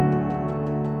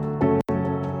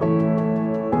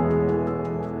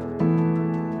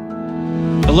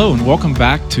Hello, and welcome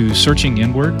back to Searching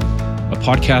Inward, a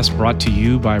podcast brought to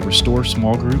you by Restore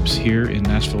Small Groups here in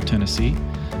Nashville, Tennessee.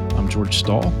 I'm George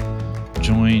Stahl,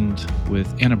 joined with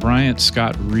Anna Bryant,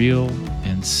 Scott Reel,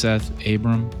 and Seth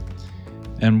Abram.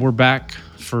 And we're back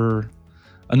for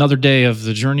another day of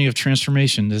the journey of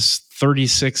transformation, this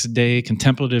 36-day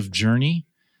contemplative journey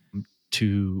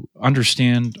to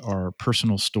understand our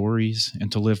personal stories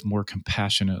and to live more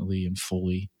compassionately and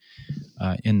fully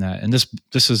in that. And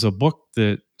this is a book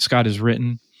that Scott has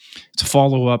written. It's a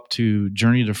follow-up to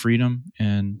Journey to Freedom.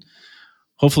 And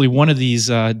hopefully one of these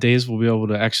days we'll be able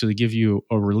to actually give you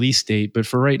a release date. But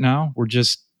for right now, we're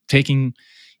just taking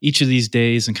each of these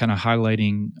days and kind of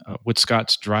highlighting what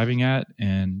Scott's driving at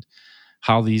and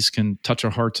how these can touch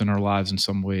our hearts and our lives in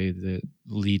some way that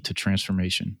lead to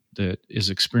transformation that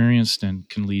is experienced and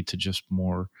can lead to just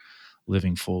more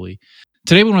living fully.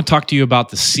 Today, we want to talk to you about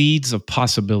the seeds of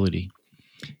possibility.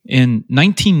 In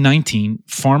 1919,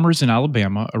 farmers in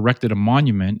Alabama erected a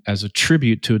monument as a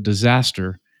tribute to a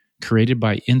disaster created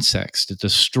by insects that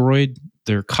destroyed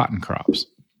their cotton crops.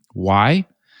 Why?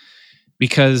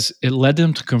 Because it led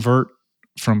them to convert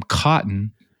from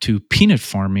cotton to peanut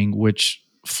farming, which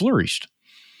flourished.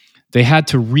 They had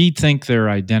to rethink their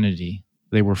identity.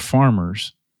 They were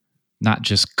farmers, not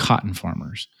just cotton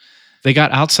farmers. They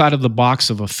got outside of the box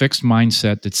of a fixed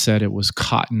mindset that said it was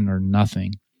cotton or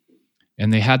nothing.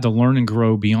 And they had to learn and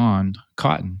grow beyond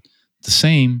cotton. The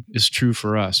same is true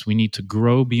for us. We need to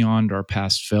grow beyond our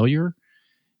past failure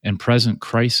and present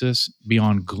crisis,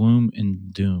 beyond gloom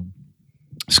and doom.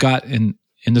 Scott, in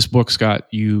this book, Scott,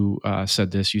 you said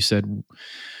this. You said,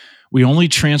 we only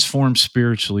transform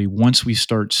spiritually once we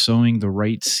start sowing the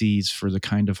right seeds for the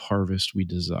kind of harvest we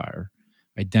desire.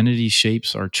 Identity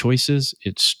shapes our choices.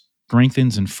 It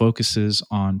strengthens and focuses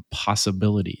on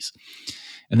possibilities.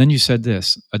 And then you said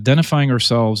this, identifying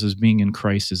ourselves as being in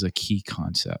Christ is a key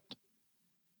concept.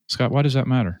 Scott, why does that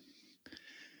matter?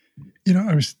 You know,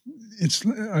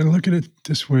 I look at it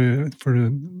this way.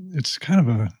 It's kind of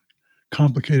a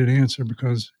complicated answer,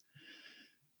 because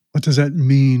what does that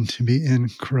mean to be in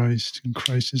Christ, and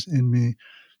Christ is in me?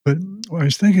 But what I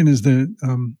was thinking is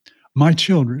that my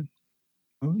children,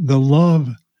 the love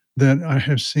that I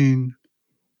have seen,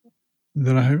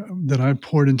 that I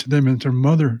poured into them, and their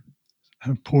mother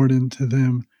have poured into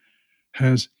them,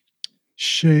 has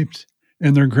shaped,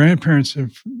 and their grandparents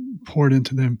have poured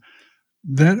into them.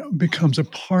 That becomes a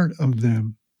part of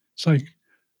them. It's like,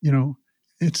 you know,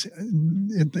 it's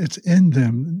in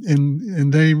them,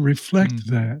 and they reflect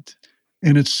that.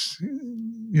 And it's,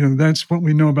 that's what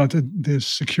we know about the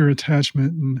secure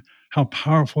attachment, and how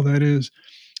powerful that is,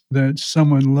 that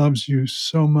someone loves you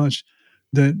so much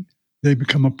that they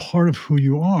become a part of who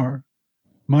you are.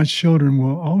 My children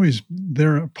will always,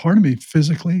 they're a part of me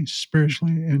physically,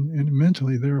 spiritually, and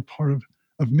mentally. They're a part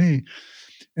of me,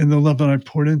 and the love that I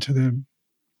poured into them.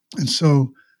 And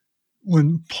so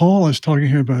when Paul is talking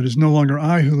here about, it's no longer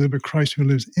I who live, but Christ who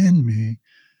lives in me.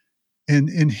 And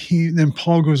then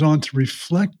Paul goes on to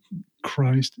reflect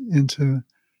Christ into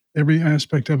every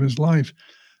aspect of his life.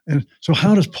 And so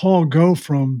how does Paul go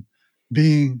from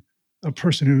being a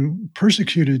person who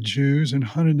persecuted Jews and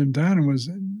hunted them down and was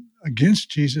against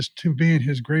Jesus, to being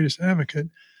his greatest advocate,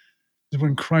 is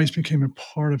when Christ became a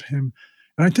part of him?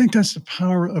 And I think that's the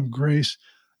power of grace.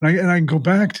 And I go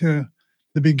back to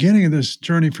the beginning of this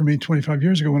journey for me 25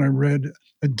 years ago, when I read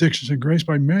Addictions of Grace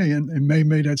by May, and May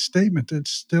made that statement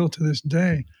that's still to this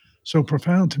day so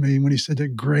profound to me, when he said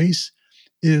that grace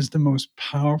is the most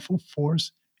powerful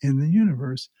force in the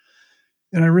universe.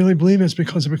 And I really believe it's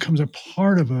because it becomes a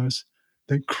part of us,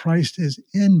 that Christ is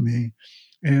in me.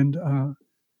 And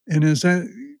as that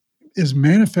is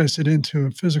manifested into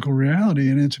a physical reality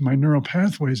and into my neural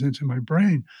pathways, into my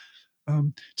brain,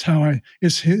 it's how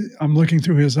I'm looking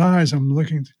through his eyes. I'm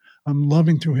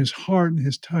loving through his heart and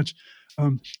his touch.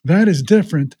 That is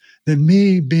different than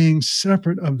me being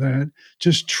separate of that,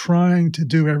 just trying to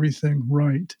do everything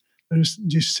right. Do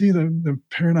you see the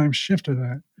paradigm shift of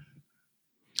that?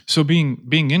 So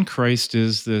being in Christ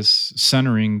is this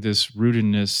centering, this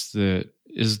rootedness that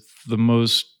is the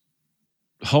most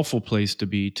helpful place to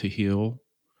be, to heal,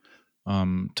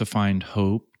 to find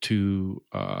hope, to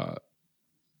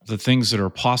the things that are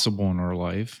possible in our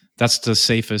life. That's the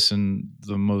safest and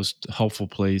the most helpful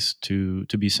place to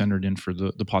be centered in for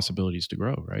the possibilities to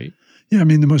grow, right? Yeah, I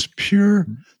mean,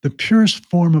 the purest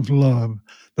form of love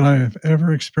that I have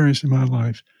ever experienced in my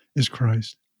life is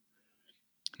Christ.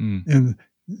 And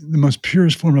the most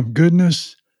purest form of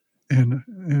goodness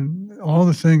and all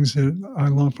the things that I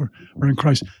long for are in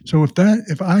Christ. So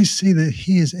if I see that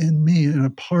he is in me and a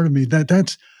part of me,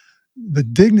 that's the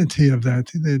dignity of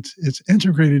that, it's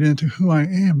integrated into who I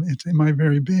am. It's in my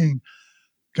very being.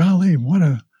 Golly, what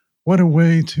a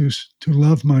way to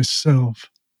love myself.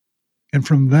 And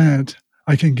from that,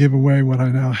 I can give away what I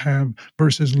now have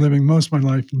versus living most of my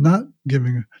life not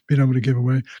being able to give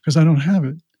away because I don't have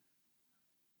it.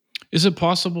 Is it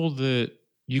possible that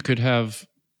you could have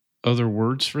other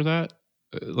words for that?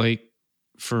 Like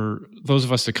for those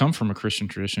of us that come from a Christian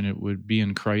tradition, it would be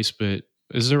in Christ, but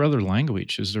is there other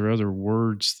language? Is there other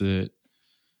words that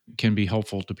can be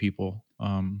helpful to people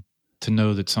to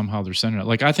know that somehow they're centered?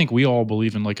 Like, I think we all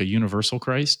believe in like a universal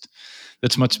Christ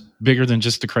that's much bigger than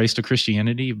just the Christ of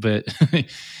Christianity, but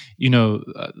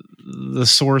the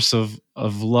source of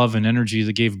love and energy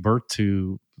that gave birth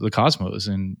to the cosmos,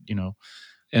 and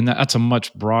that's a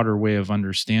much broader way of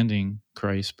understanding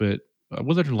Christ. But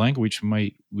what other language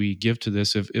might we give to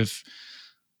this if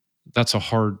that's a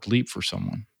hard leap for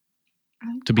someone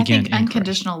to begin? I think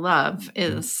unconditional love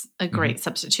is a great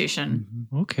substitution.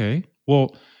 Okay.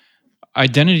 Well,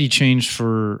 identity change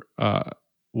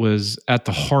was at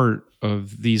the heart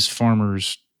of these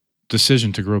farmers'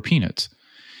 decision to grow peanuts.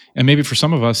 And maybe for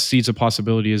some of us, seeds of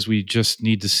possibility is we just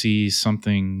need to see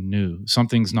something new.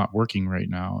 Something's not working right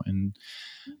now.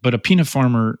 But a peanut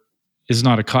farmer is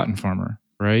not a cotton farmer,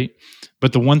 right?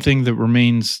 But the one thing that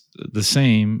remains the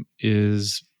same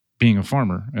is being a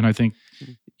farmer. And I think,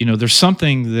 there's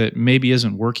something that maybe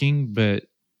isn't working, but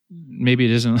maybe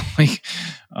it isn't like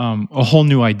a whole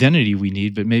new identity we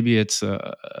need, but maybe it's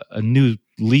a new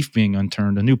leaf being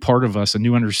unturned, a new part of us, a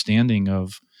new understanding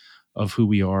of who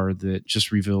we are that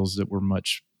just reveals that we're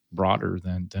much broader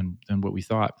than what we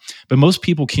thought. But most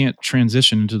people can't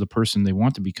transition into the person they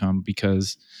want to become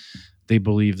because they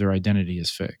believe their identity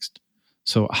is fixed.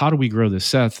 So how do we grow this?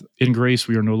 Seth, in grace,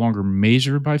 we are no longer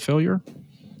measured by failure.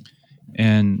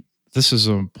 And this is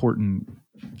an important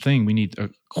thing. A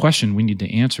question we need to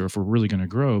answer if we're really going to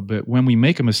grow. But when we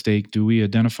make a mistake, do we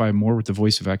identify more with the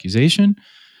voice of accusation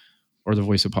or the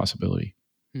voice of possibility?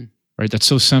 Right? That's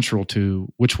so central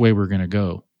to which way we're going to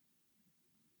go.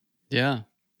 Yeah,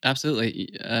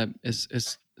 absolutely.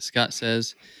 As Scott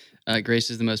says, grace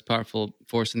is the most powerful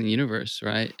force in the universe,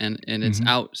 right? And it's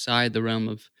outside the realm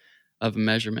of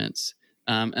measurements.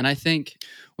 And I think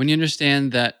when you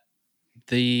understand that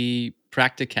the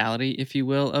practicality, if you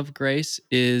will, of grace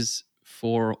is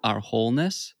for our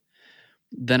wholeness,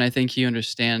 then I think you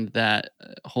understand that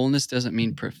wholeness doesn't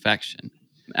mean perfection.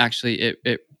 Actually,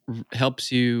 it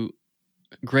helps you.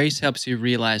 Grace helps you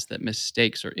realize that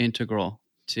mistakes are integral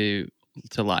to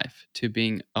life, to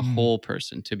being a whole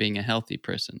person, to being a healthy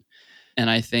person. And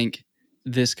I think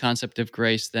this concept of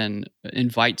grace then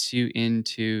invites you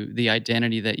into the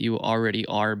identity that you already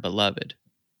are, beloved,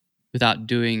 without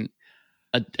doing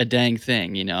a dang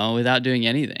thing, without doing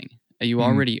anything. You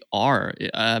already are.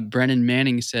 Brennan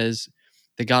Manning says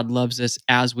that God loves us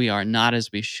as we are, not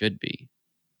as we should be.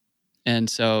 And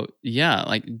so, yeah,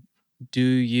 like,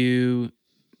 do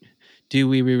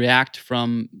we react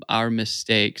from our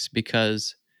mistakes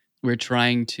because we're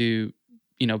trying to,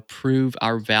 prove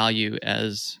our value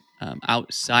as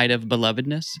outside of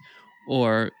belovedness?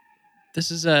 Or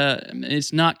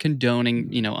it's not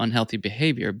condoning, unhealthy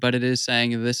behavior, but it is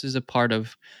saying this is a part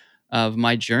of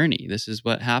my journey. This is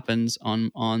what happens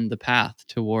on the path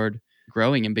toward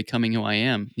growing and becoming who I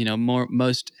am.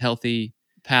 Most healthy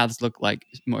paths look like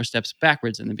more steps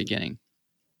backwards in the beginning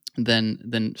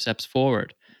than steps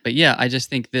forward. But yeah, I just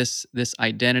think this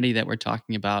identity that we're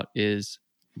talking about is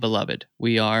beloved.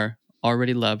 We are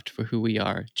already loved for who we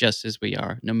are, just as we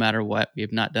are, no matter what. We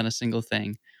have not done a single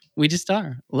thing. We just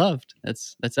are loved.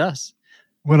 That's us.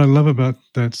 What I love about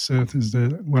that, Seth, is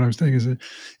that what I was thinking is that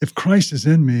if Christ is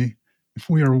in me, if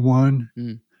we are one,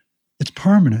 it's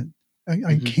permanent.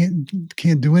 I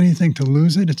can't do anything to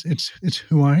lose it. It's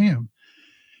who I am.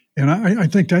 And I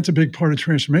think that's a big part of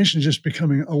transformation, just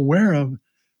becoming aware of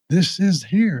this is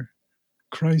here.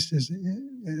 Christ is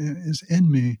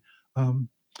in me.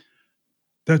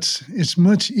 It's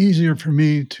much easier for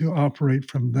me to operate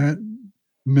from that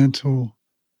mental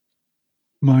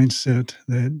mindset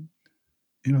that,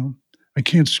 I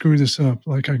can't screw this up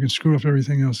like I can screw up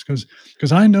everything else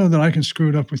because I know that I can screw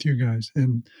it up with you guys.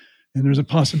 And there's a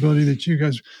possibility that you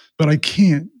guys, but I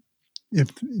can't. If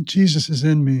Jesus is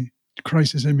in me,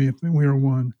 Christ is in me, if we are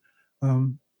one,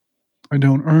 I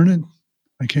don't earn it.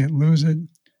 I can't lose it.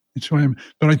 It's who I am.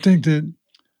 But I think that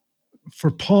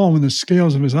for Paul, when the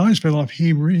scales of his eyes fell off,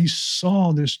 he really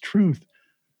saw this truth.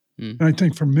 And I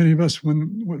think for many of us, for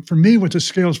me, with the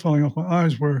scales falling off my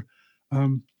eyes, were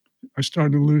I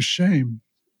started to lose shame,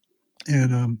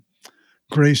 and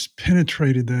grace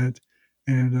penetrated that,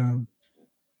 and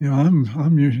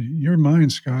I'm you're mine,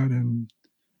 Scott, and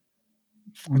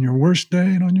on your worst day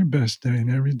and on your best day and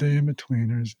every day in between,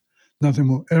 there's nothing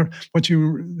will ever. What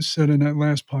you said in that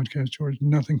last podcast, George,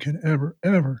 nothing can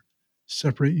ever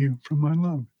separate you from my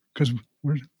love because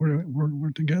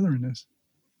we're together in this.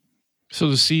 So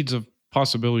the seeds of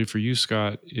possibility for you,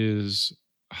 Scott, is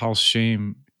how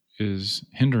shame is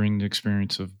hindering the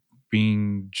experience of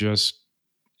being just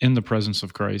in the presence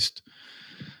of Christ,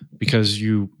 because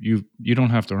you don't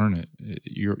have to earn it.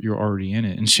 You're already in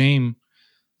it, and shame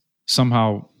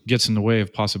somehow gets in the way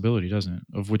of possibility, doesn't it,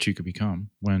 of what you could become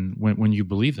when you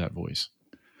believe that voice.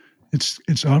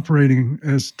 It's operating,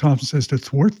 as Thompson says, to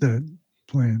thwart that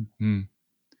plan.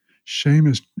 Shame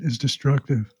is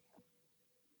destructive.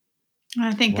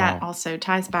 I think Wow. that also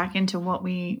ties back into what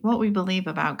we believe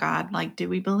about God. Like, do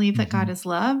we believe that God is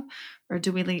love, or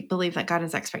do we believe that God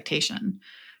is expectation?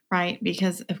 Right?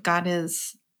 Because if God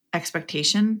is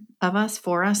expectation of us,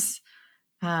 for us,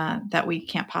 that we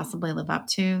can't possibly live up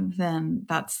to, then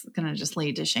that's going to just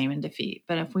lead to shame and defeat.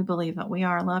 But if we believe that we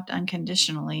are loved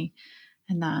unconditionally,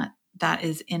 and that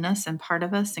is in us and part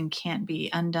of us and can't be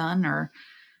undone, or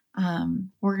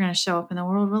we're going to show up in the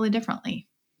world really differently.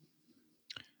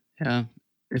 Yeah.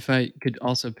 If I could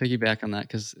also piggyback on that,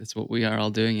 because it's what we are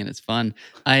all doing and it's fun.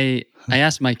 I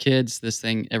ask my kids this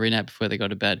thing every night before they go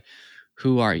to bed: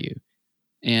 who are you?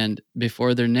 And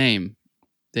before their name,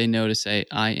 they know to say,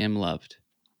 I am loved.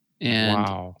 And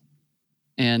Wow.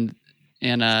 and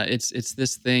it's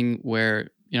this thing where,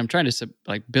 I'm trying to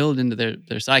build into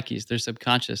their psyches, their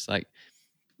subconscious, like,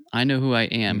 I know who I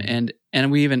am.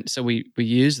 And we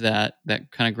use that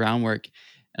kind of groundwork,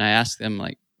 and I ask them,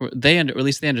 like, or at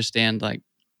least they understand, like,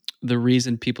 the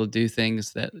reason people do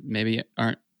things that maybe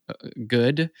aren't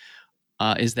good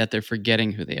is that they're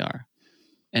forgetting who they are.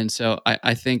 And so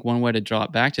I think one way to draw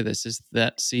it back to this is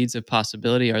that seeds of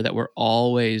possibility are that we're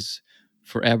always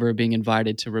forever being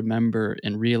invited to remember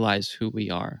and realize who we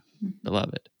are,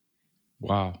 beloved.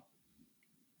 Wow.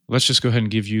 Let's just go ahead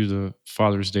and give you the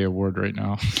Father's Day award right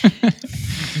now.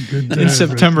 Good in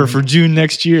September right for June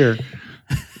next year.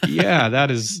 Yeah,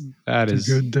 that is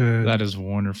good dad. that is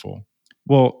wonderful.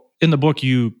 Well, in the book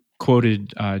you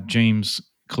quoted James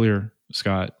Clear,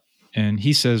 Scott, and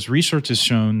he says research has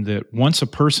shown that once a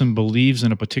person believes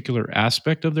in a particular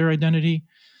aspect of their identity,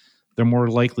 they're more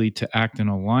likely to act in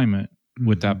alignment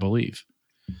with that belief.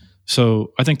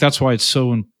 So I think that's why it's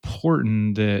so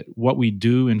important that what we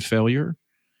do in failure,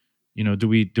 do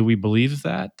we believe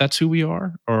that that's who we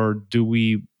are, or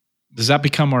does that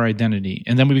become our identity,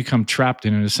 and then we become trapped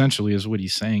in it, essentially, is what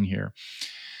he's saying here.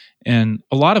 And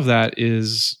a lot of that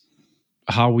is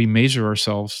how we measure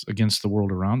ourselves against the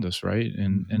world around us, right?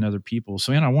 And other people.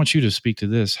 So, Anna, I want you to speak to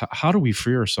this. How do we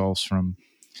free ourselves from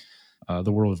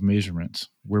the world of measurements,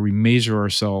 where we measure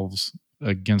ourselves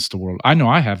against the world? I know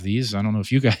I have these. I don't know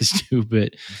if you guys do,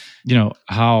 but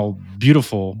how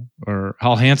beautiful or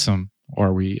how handsome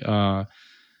are we?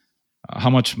 How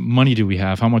much money do we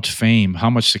have? How much fame? How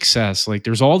much success? Like,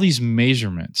 there's all these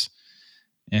measurements.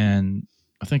 And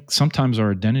I think sometimes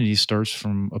our identity starts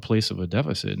from a place of a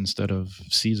deficit instead of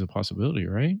seeds of possibility,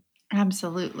 right?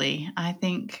 Absolutely. I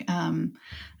think,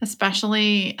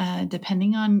 especially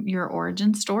depending on your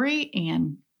origin story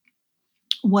and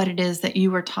what it is that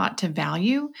you were taught to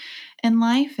value in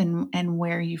life, and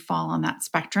where you fall on that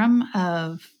spectrum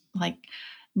of, like,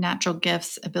 natural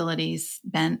gifts, abilities,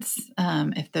 bents,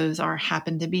 if those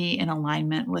happen to be in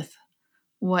alignment with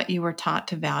what you were taught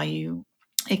to value,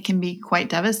 it can be quite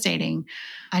devastating.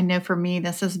 I know for me,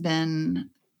 this has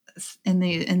been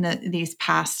these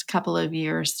past couple of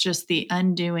years, just the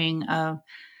undoing of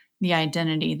the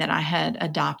identity that I had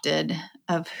adopted,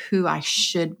 of who I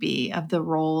should be, of the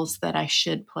roles that I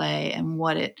should play, and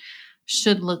what it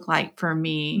should look like for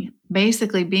me.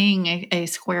 Basically, being a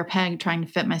square peg trying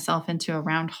to fit myself into a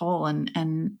round hole,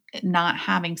 and not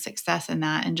having success in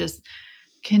that, and just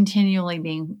continually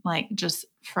being, like, just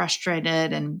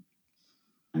frustrated and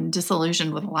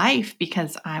disillusioned with life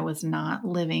because I was not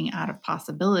living out of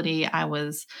possibility. I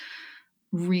was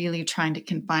really trying to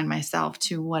confine myself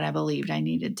to what I believed I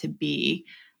needed to be.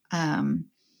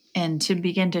 And to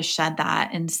begin to shed that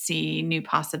and see new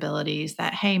possibilities,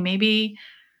 that, hey, maybe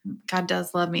God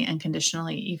does love me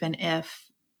unconditionally, even if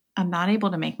I'm not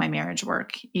able to make my marriage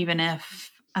work, even if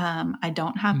I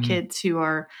don't have kids who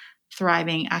are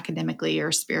thriving academically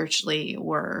or spiritually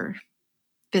or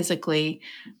physically.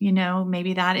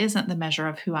 Maybe that isn't the measure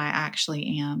of who I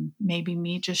actually am. Maybe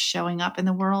me just showing up in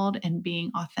the world and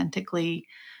being authentically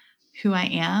who I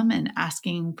am, and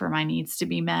asking for my needs to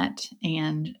be met,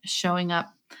 and showing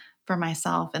up for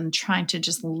myself, and trying to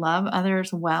just love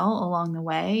others well along the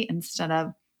way, instead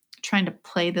of trying to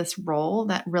play this role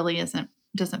that really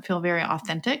doesn't feel very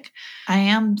authentic. I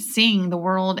am seeing the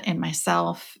world and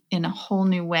myself in a whole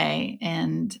new way.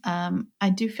 And I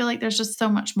do feel like there's just so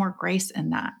much more grace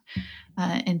in that,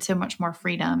 and so much more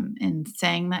freedom in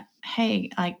saying that, hey,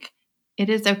 like, it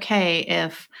is okay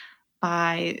if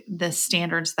by the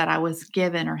standards that I was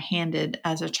given or handed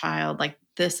as a child, like,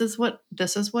 this is what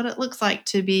it looks like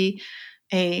to be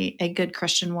a good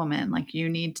Christian woman. Like, you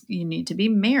need to be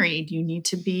married. You need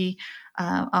to be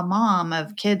a mom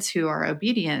of kids who are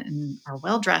obedient and are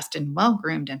well dressed and well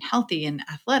groomed and healthy and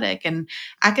athletic and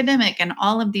academic and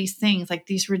all of these things, like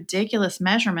these ridiculous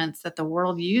measurements that the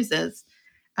world uses.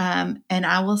 And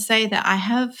I will say that I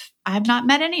have not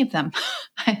met any of them.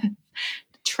 I have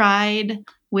tried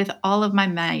with all of my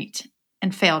might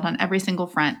and failed on every single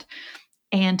front.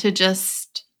 And to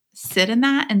just sit in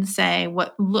that and say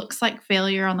what looks like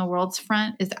failure on the world's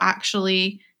front is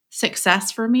actually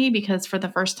success for me, because for the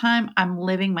first time, I'm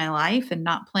living my life and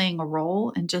not playing a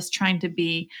role and just trying to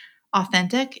be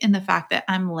authentic in the fact that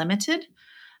I'm limited.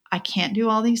 I can't do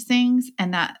all these things,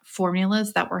 and that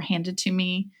formulas that were handed to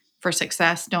me for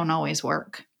success don't always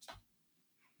work.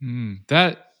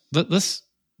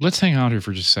 Let's hang out here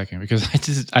for just a second, because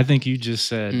I think you just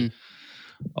said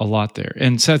a lot there.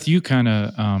 And Seth, you kind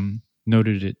of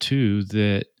noted it too,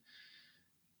 that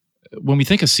when we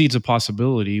think of seeds of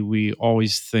possibility, we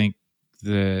always think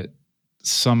that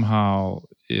somehow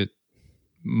it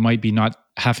might be not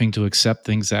having to accept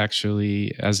things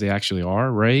actually as they actually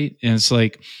are, right? And it's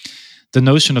like the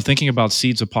notion of thinking about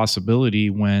seeds of possibility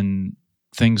when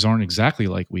things aren't exactly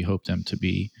like we hope them to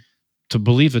be, to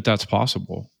believe that that's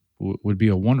possible would be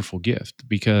a wonderful gift,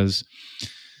 because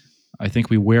I think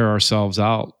we wear ourselves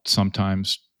out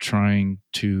sometimes trying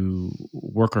to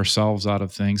work ourselves out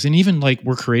of things. And even like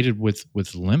we're created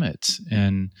with limits.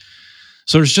 And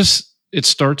so it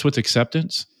starts with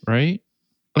acceptance, right?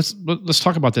 Let's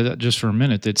talk about that just for a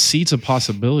minute, that seeds of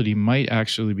possibility might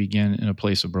actually begin in a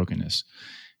place of brokenness,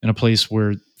 in a place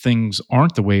where things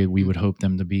aren't the way we would hope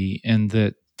them to be. And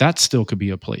that still could be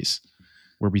a place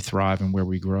where we thrive and where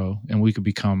we grow and we could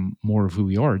become more of who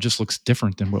we are. It just looks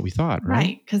different than what we thought, right?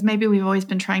 Right. Because maybe we've always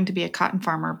been trying to be a cotton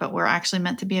farmer, but we're actually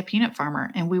meant to be a peanut farmer.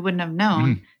 And we wouldn't have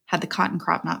known had the cotton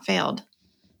crop not failed.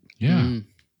 Yeah.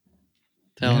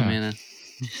 Tell him, Anna.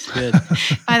 It's good.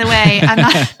 By the way,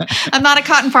 I'm not a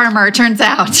cotton farmer, it turns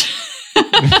out.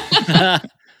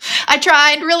 I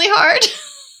tried really hard.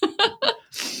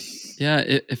 Yeah,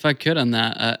 if I could on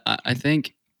that, I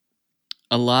think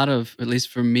a lot of, at least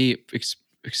for me,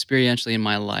 experientially in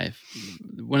my life,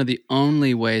 one of the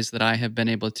only ways that I have been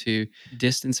able to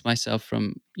distance myself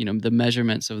from, the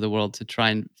measurements of the world to try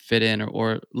and fit in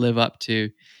or live up to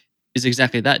is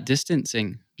exactly that,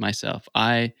 distancing myself.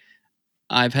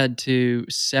 I've had to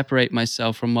separate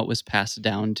myself from what was passed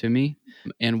down to me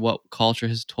and what culture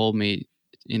has told me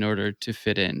in order to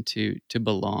fit in, to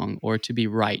belong, or to be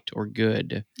right or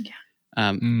good. Yeah.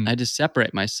 I had to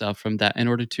separate myself from that in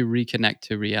order to reconnect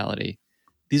to reality.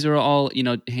 These are all,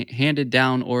 handed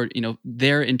down, or,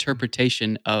 their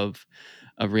interpretation of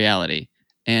reality.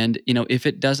 And, if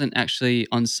it doesn't actually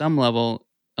on some level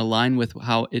align with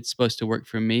how it's supposed to work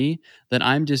for me, then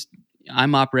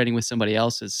I'm operating with somebody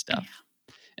else's stuff. Yeah.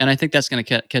 And I think that's going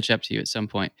to catch up to you at some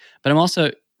point. But I'm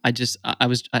also, I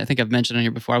think I've mentioned on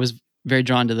here before, I was very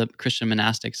drawn to the Christian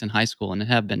monastics in high school, and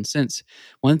have been since.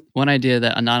 One idea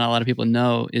that not a lot of people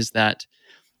know is that,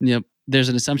 there's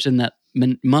an assumption that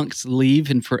monks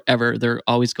leave and forever they're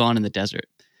always gone in the desert.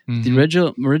 Mm-hmm. The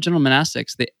original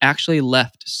monastics, they actually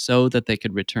left so that they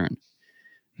could return,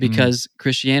 because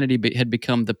Christianity had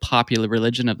become the popular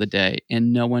religion of the day,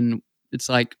 and no one. It's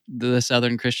like the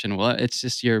Southern Christian. Well, it's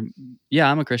just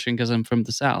I'm a Christian because I'm from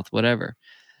the South, whatever.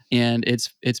 And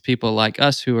it's people like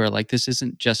us who are like, this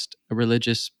isn't just a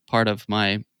religious part of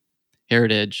my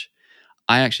heritage.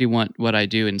 I actually want what I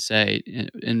do and say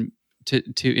and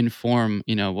to inform,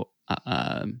 my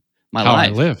how life. I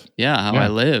live. How I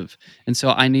live. And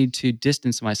so I need to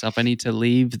distance myself. I need to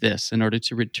leave this in order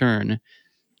to return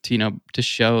to, to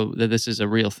show that this is a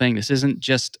real thing. This isn't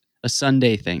just a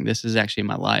Sunday thing. This is actually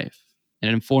my life. And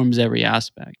it informs every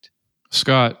aspect.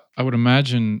 Scott, I would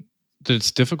imagine that it's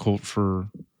difficult for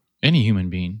any human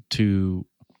being to,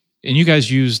 and you guys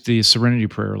use the serenity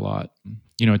prayer a lot,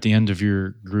 at the end of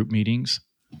your group meetings,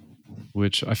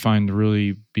 which I find to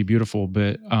really be beautiful.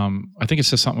 But I think it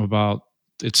says something about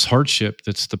it's hardship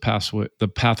that's the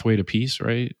pathway to peace,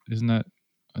 right? Isn't that,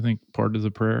 I think, part of the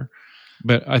prayer?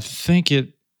 But I think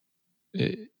it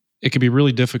can be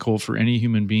really difficult for any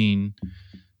human being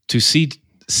to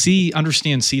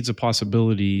understand seeds of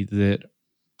possibility that,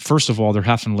 first of all, they're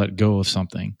having to let go of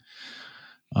something.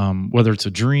 whether it's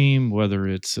a dream, whether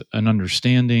it's an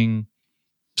understanding.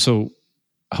 So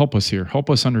help us here. Help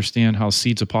us understand how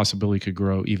seeds of possibility could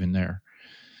grow even there.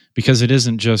 Because it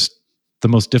isn't just the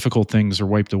most difficult things are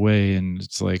wiped away and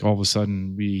it's like all of a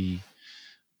sudden we,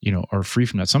 are free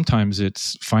from that. Sometimes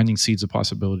it's finding seeds of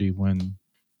possibility when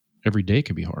every day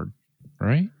can be hard,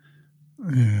 right?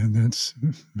 Yeah, that's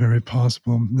very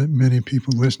possible that many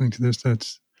people listening to this, that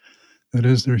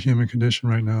is their human condition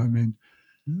right now. I mean,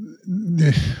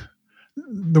 the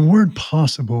word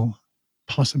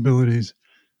possibilities,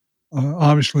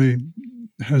 obviously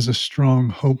has a strong,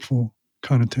 hopeful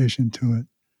connotation to it.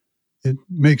 It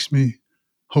makes me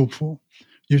hopeful.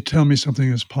 You tell me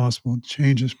something is possible,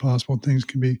 change is possible, things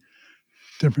can be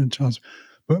different.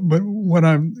 But what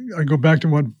I go back to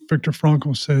what Viktor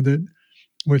Frankl said, that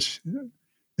which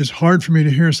is hard for me to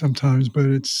hear sometimes, but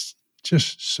it's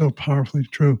just so powerfully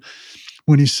true.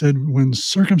 When he said, when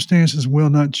circumstances will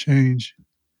not change,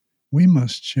 we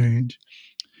must change.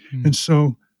 And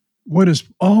so what is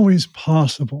always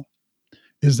possible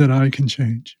is that I can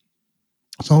change.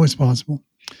 It's always possible.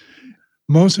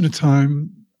 Most of the time,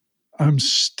 I'm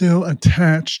still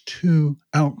attached to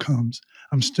outcomes.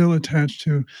 I'm still attached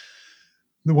to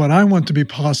what I want to be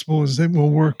possible is they will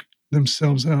work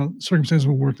themselves out. Circumstances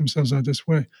will work themselves out this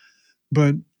way.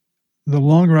 But the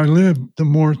longer I live, the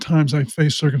more times I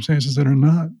face circumstances that are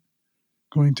not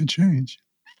going to change.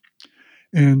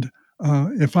 And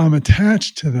if I'm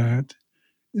attached to that,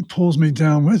 it pulls me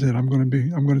down with it. I'm going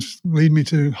to lead me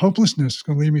to hopelessness. It's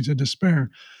going to lead me to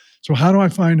despair. So how do I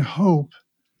find hope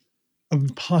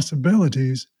of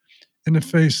possibilities in the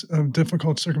face of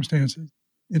difficult circumstances?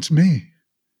 It's me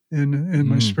and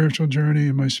my spiritual journey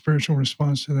and my spiritual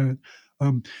response to that.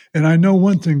 And I know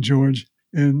one thing, George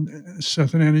and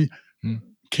Seth and Annie,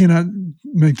 cannot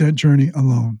make that journey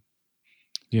alone.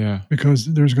 Yeah. Because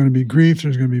there's going to be grief,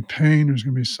 there's going to be pain, there's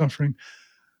going to be suffering.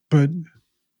 But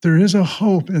there is a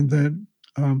hope in that.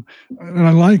 And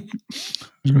I like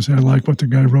what the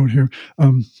guy wrote here.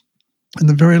 In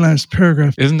the very last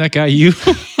paragraph. Isn't that guy you?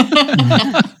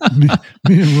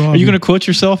 me and Rob. Are you going to quote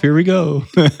yourself? Here we go.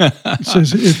 It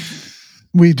says, if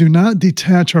we do not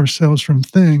detach ourselves from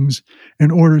things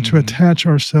in order to attach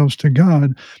ourselves to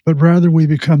God, but rather we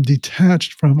become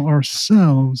detached from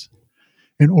ourselves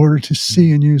in order to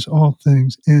see and use all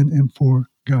things in and for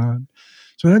God.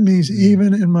 So that means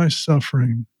even in my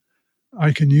suffering,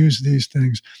 I can use these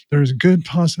things. There's good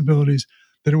possibilities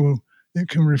that it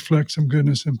can reflect some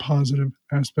goodness and positive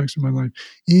aspects of my life,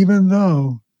 even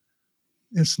though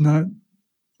it's not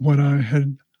what I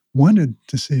had wanted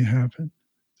to see happen.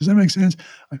 Does that make sense?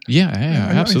 Yeah,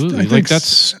 absolutely. I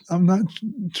that's. I'm not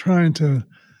trying to.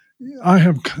 I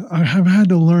have had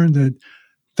to learn that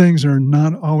things are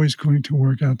not always going to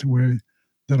work out the way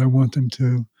that I want them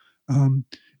to,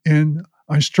 and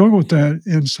I struggle with that.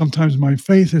 And sometimes my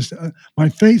faith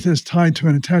is tied to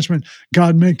an attachment.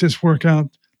 God, make this work out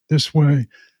this way,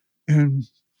 and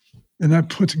that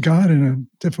puts God in a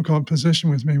difficult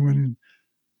position with me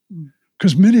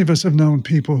because many of us have known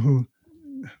people who.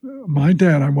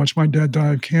 I watched my dad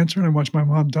die of cancer, and I watched my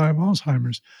mom die of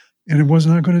Alzheimer's, and it was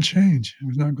not going to change. It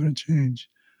was not going to change.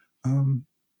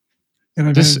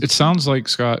 It sounds like,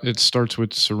 Scott, it starts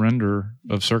with surrender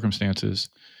of circumstances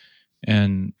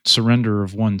and surrender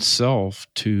of oneself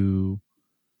to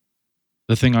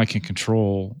the thing I can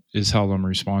control is how I'm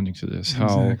responding to this,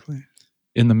 exactly. How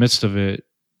in the midst of it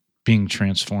being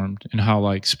transformed and how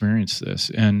I experience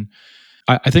this. And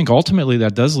I think ultimately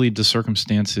that does lead to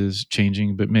circumstances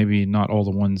changing, but maybe not all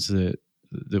the ones that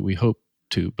we hope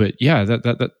to. But yeah,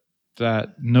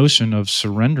 that notion of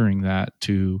surrendering that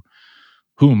to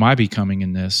who am I becoming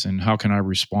in this, and how can I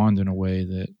respond in a way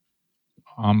that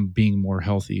I'm being more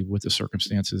healthy with the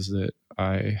circumstances that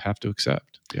I have to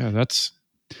accept. Yeah, that's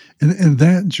and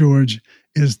that, George,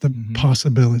 is the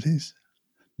possibilities.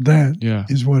 That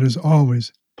is what is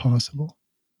always possible.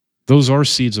 Those are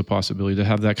seeds of possibility to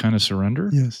have that kind of surrender.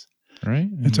 Yes. Right?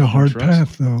 It's a hard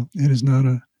path, though. It is not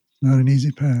an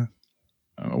easy path.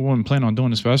 I wasn't planning on doing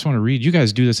this, but I just want to read. You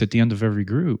guys do this at the end of every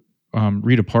group.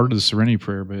 Read a part of the Serenity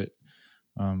Prayer, but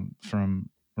from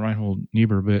Reinhold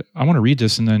Niebuhr. But I want to read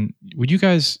this, and then would you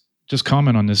guys just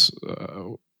comment on this?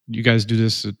 You guys do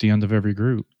this at the end of every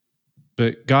group.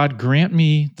 But God, grant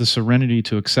me the serenity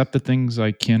to accept the things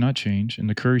I cannot change, and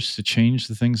the courage to change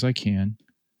the things I can,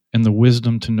 and the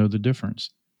wisdom to know the difference.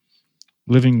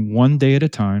 Living one day at a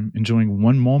time, enjoying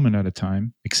one moment at a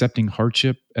time, accepting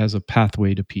hardship as a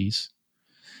pathway to peace,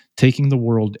 taking the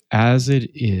world as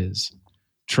it is,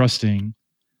 trusting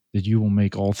that you will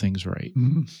make all things right.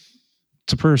 Mm-hmm.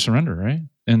 It's a prayer of surrender, right?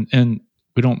 And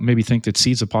we don't maybe think that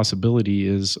Seeds of Possibility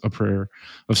is a prayer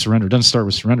of surrender. It doesn't start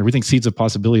with surrender. We think Seeds of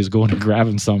Possibility is going and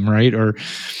grabbing some, right? Or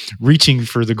reaching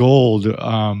for the gold.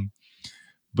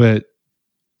 But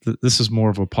this is more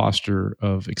of a posture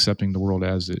of accepting the world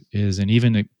as it is, and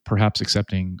even perhaps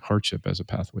accepting hardship as a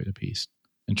pathway to peace,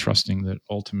 and trusting that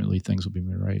ultimately things will be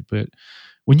made right. But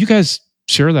when you guys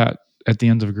share that at the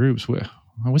end of groups,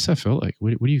 what's that feel like?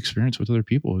 What do you experience with other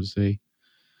people as they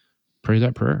pray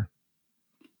that prayer?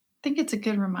 I think it's a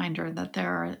good reminder that there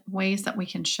are ways that we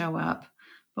can show up,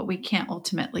 but we can't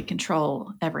ultimately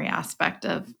control every aspect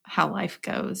of how life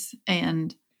goes,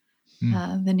 and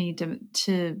the need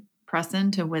to press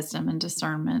into wisdom and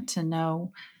discernment to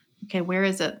know, okay, where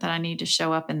is it that I need to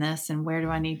show up in this, and where do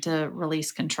I need to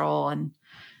release control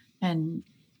and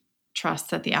trust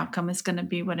that the outcome is going to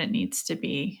be what it needs to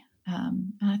be.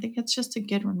 And I think it's just a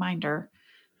good reminder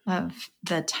of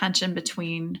the tension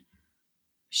between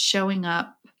showing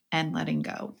up and letting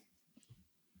go.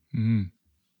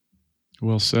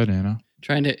 Well said, Anna.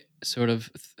 Trying to sort of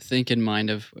think in mind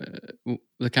of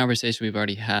the conversation we've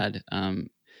already had.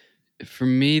 For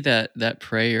me, that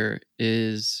prayer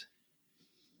is,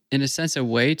 in a sense, a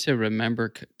way to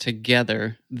remember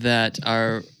together that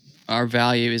our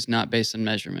value is not based on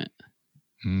measurement.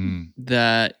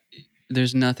 That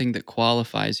there's nothing that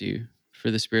qualifies you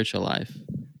for the spiritual life.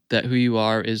 That who you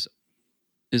are is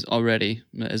already,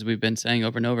 as we've been saying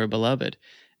over and over, beloved.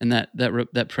 And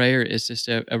that prayer is just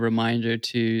a reminder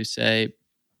to say,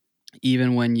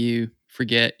 even when you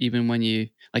forget, even when you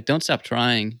don't stop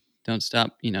trying, don't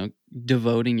stop,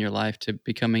 devoting your life to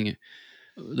becoming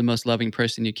the most loving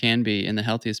person you can be and the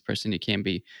healthiest person you can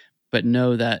be. But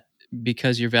know that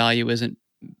because your value isn't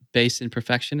based in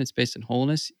perfection, it's based in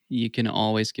wholeness, you can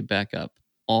always get back up.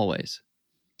 Always.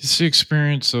 It's the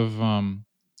experience of,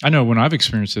 I know when I've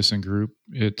experienced this in group,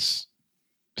 it's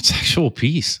actual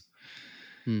peace.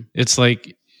 It's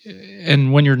like,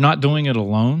 and when you're not doing it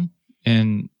alone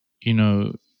and,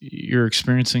 you're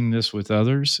experiencing this with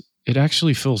others, it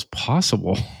actually feels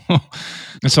possible.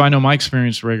 And so I know my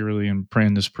experience regularly in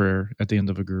praying this prayer at the end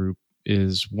of a group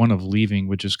is one of leaving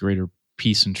with just greater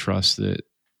peace and trust that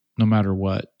no matter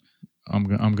what, I'm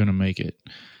going to make it.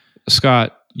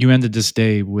 Scott, you ended this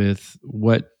day with,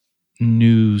 what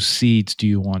new seeds do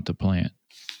you want to plant?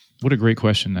 What a great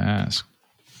question to ask.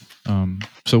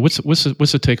 So what's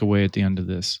the takeaway at the end of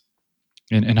this?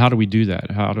 And how do we do that?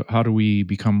 How do we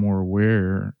become more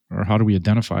aware, or how do we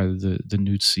identify the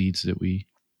new seeds that we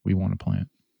want to plant?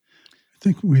 I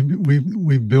think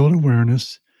we build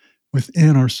awareness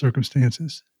within our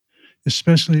circumstances,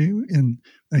 especially in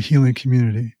a healing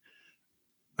community.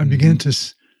 I begin to,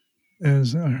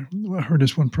 as I heard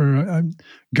this one prayer,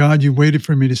 God, you waited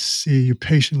for me to see, you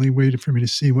patiently waited for me to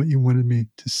see what you wanted me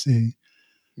to see.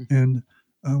 And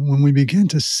when we begin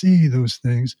to see those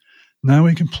things, now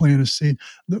we can plant a seed.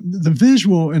 The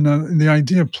visual and the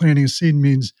idea of planting a seed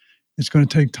means it's going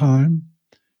to take time.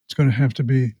 It's going to have to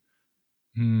be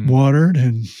watered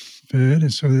and fed,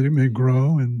 and so that it may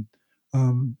grow. And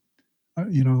I'm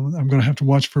going to have to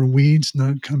watch for weeds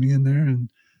not coming in there.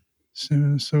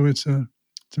 And so it's a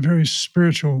very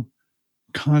spiritual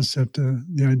concept.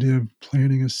 The idea of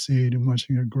planting a seed and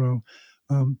watching it grow.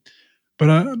 And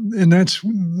that's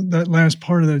that last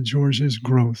part of that, George, is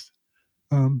growth.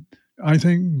 I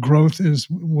think growth is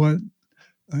what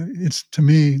it's, to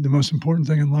me, the most important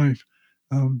thing in life.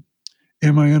 Am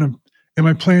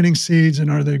I planting seeds,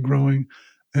 and are they growing?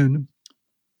 And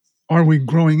are we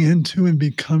growing into and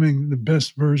becoming the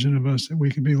best version of us that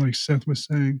we can be, like Seth was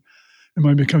saying? Am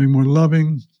I becoming more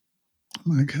loving?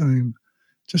 Am I becoming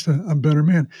just a better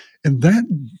man? And that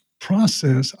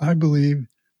process, I believe,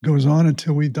 goes on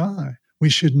until we die. We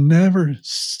should never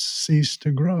cease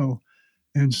to grow.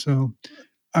 And so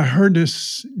I heard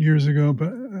this years ago,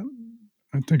 but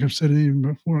I think I've said it even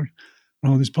before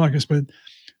on all these podcasts, but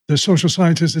the social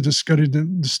scientists that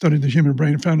studied the human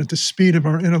brain found that the speed of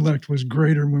our intellect was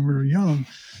greater when we were young.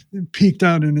 It peaked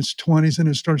out in its 20s and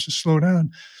it starts to slow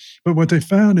down. But what they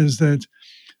found is that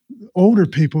older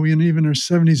people, and even their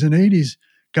 70s and 80s,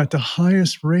 got the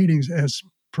highest ratings as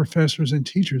professors and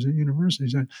teachers at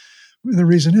universities. And the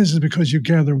reason is because you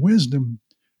gather wisdom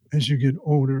as you get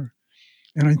older.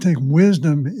 And I think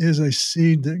wisdom is a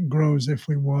seed that grows if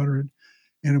we water it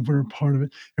and if we're a part of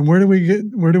it. And where do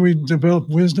we develop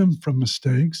wisdom? From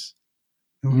mistakes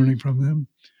and learning from them.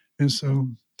 And so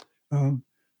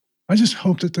I just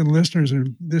hope that the listeners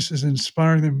this is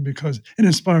inspiring them, because it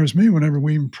inspires me whenever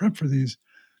we even prep for these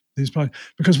podcasts.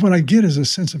 Because what I get is a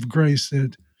sense of grace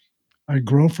that I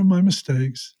grow from my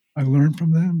mistakes. I learn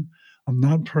from them. I'm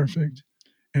not perfect.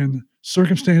 And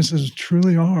circumstances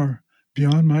truly are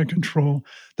beyond my control.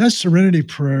 That serenity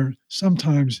prayer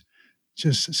sometimes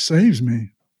just saves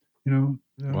me, you know.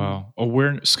 Wow.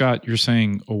 Scott, you're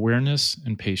saying awareness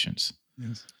and patience.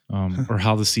 Yes. Or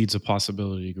how the seeds of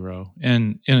possibility grow.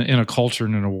 And in a culture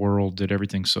and in a world that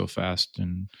everything's so fast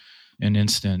and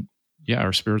instant, yeah,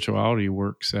 our spirituality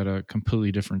works at a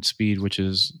completely different speed, which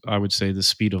is, I would say, the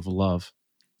speed of love.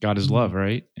 God is love,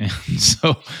 right? And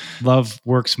so love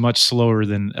works much slower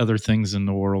than other things in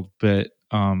the world. But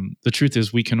the truth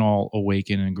is we can all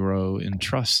awaken and grow and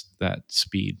trust that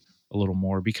speed a little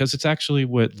more, because it's actually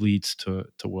what leads to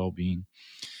well-being.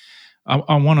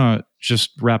 I want to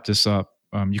just wrap this up.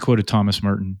 You quoted Thomas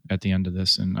Merton at the end of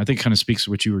this, and I think it kind of speaks to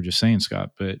what you were just saying,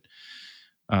 Scott. But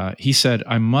he said,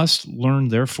 "I must learn,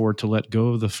 therefore, to let go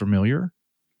of the familiar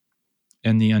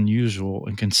and the unusual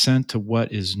and consent to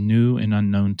what is new and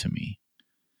unknown to me.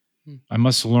 I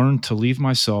must learn to leave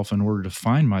myself in order to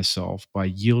find myself by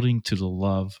yielding to the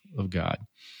love of God.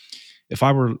 If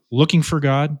I were looking for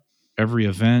God, every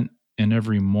event and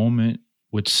every moment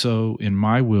would sow in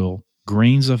my will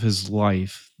grains of his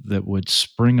life that would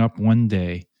spring up one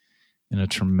day in a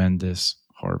tremendous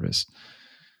harvest."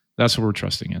 That's what we're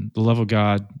trusting in, the love of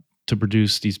God to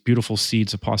produce these beautiful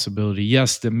seeds of possibility.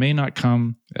 Yes, that may not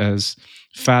come as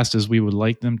fast as we would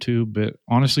like them to, but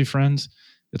honestly, friends,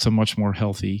 it's a much more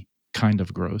healthy kind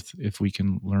of growth if we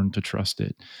can learn to trust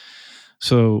it.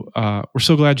 So we're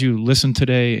so glad you listened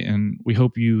today, and we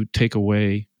hope you take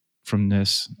away from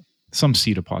this some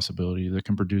seed of possibility that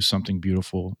can produce something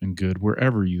beautiful and good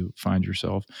wherever you find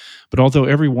yourself. But although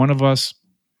every one of us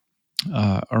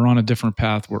are on a different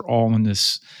path, we're all in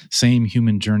this same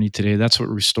human journey today. That's what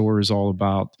Restore is all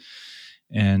about.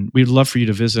 And we'd love for you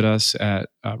to visit us at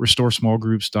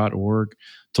restoresmallgroups.org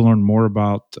to learn more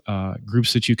about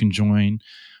groups that you can join,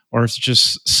 or if it's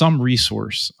just some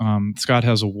resource. Scott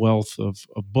has a wealth of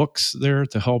books there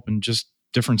to help in just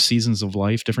different seasons of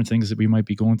life, different things that we might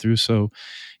be going through. So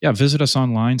yeah, visit us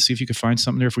online, see if you could find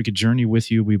something there. If we could journey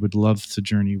with you, we would love to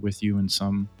journey with you in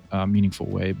some meaningful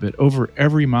way. But over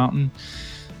every mountain,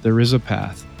 there is a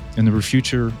path, and the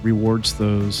future rewards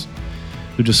those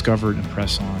who discover it and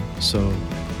press on. So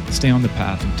stay on the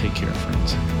path and take care,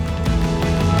 friends.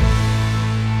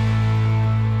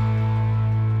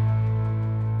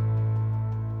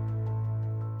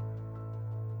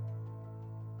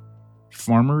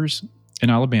 Farmers in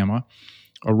Alabama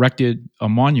erected a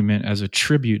monument as a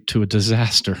tribute to a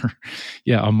disaster.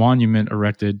 Yeah, a monument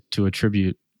erected to a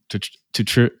tribute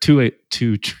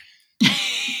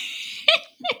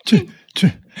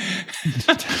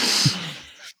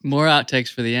More outtakes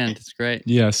for the end. It's great.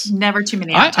 Yes. Never too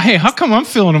many outtakes. Hey, how come I'm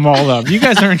filling them all up? You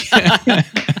guys aren't.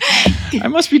 I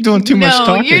must be doing too much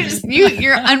talking.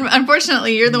 You're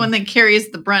unfortunately, you're the one that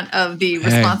carries the brunt of the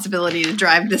responsibility to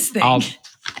drive this thing.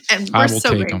 And we're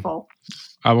so grateful.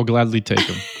 I will gladly take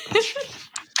them.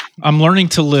 I'm learning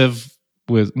to live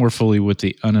more fully with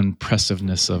the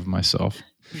unimpressiveness of myself.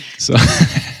 So